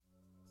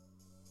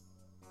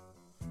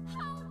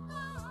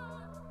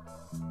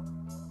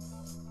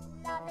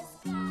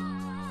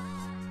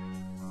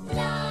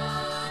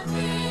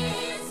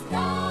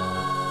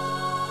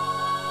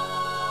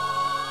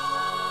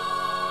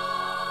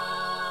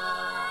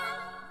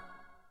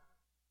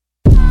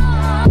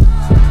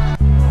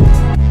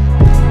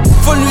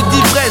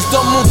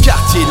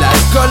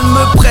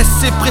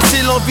laisser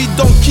presser l'envie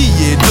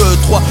d'enquiller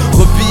 2-3,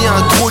 repiller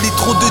un gros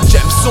litre de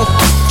Jameson.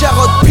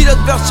 Carotte, pilote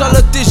vers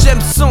Charlotte et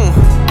Jameson.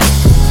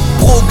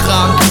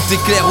 Programme, tout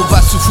est clair, on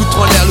va se foutre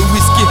en l'air. Le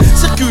whisky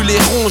circule et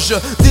ronge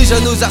déjà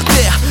nos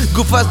artères.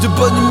 Go face de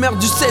bonne humeur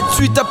du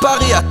 7-8 à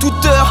Paris à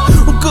toute heure.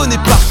 On connaît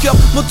par cœur,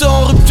 moteur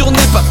en rupture,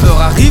 n'aie pas peur.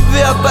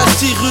 Arrivé à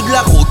Bastille, rue de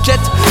la Roquette.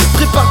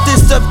 Prépare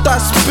tes stuff, ta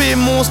spé,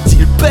 mon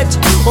style pète.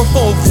 Enfin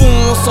au fond,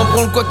 on s'en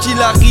branle quoi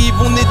qu'il arrive.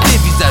 On est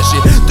dévisagé,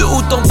 de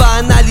haut en bas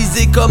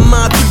analysé comme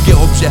un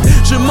vulgaire objet.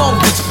 Je manque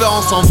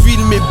d'expérience en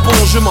ville, mais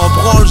bon, je m'en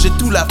branle. J'ai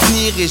tout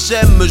l'avenir et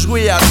j'aime me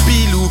jouer à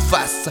pile ou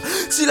face.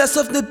 Si la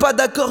soif n'est pas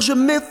d'accord, je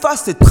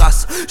m'efface ces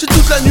traces. J'ai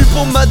toute la nuit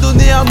pour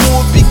m'adonner à mon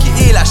hobby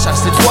qui est la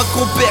chasse. Les trois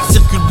compères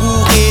circulent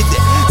bourrés,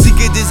 des zig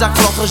et des arcs,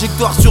 leur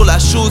trajectoire sur la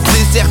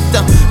chaussée.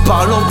 Certains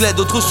parlent anglais,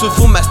 d'autres se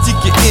font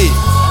mastiquer. Et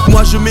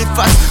moi je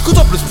m'efface,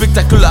 contemple le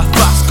spectacle, la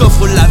farce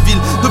qu'offre la ville.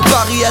 De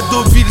Paris à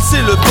Deauville,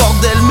 c'est le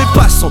bordel, mais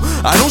passons.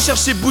 Allons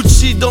chercher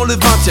Bucci dans le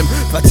 20e.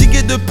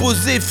 Fatigué de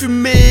poser,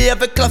 fumer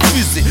avec la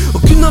fusée.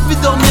 Aucune envie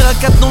de dormir à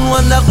 4 non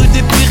loin de la rue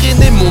des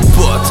Pyrénées, mon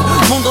pote.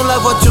 Monte dans la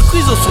voiture,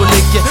 cuisons sur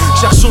les quais.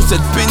 Cherchons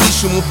cette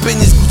péniche où mon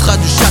pénis goûtera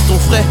du chaton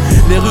frais.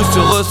 Les rues se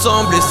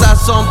ressemblent et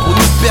s'assemblent pour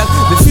nous perdre.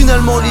 Mais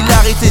finalement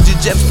l'hilarité du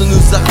James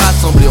nous a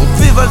rassemblés.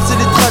 On fait valser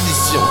les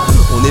traditions.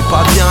 On n'est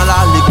pas bien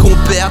là, les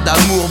compères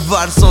d'amour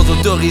valent sans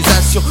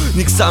autorisation.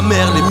 Nique sa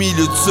mère, les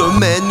milieux de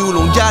semaine où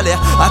l'on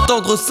galère.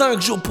 Attendre 5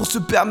 jours pour se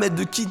permettre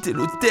de quitter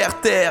le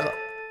terre-terre.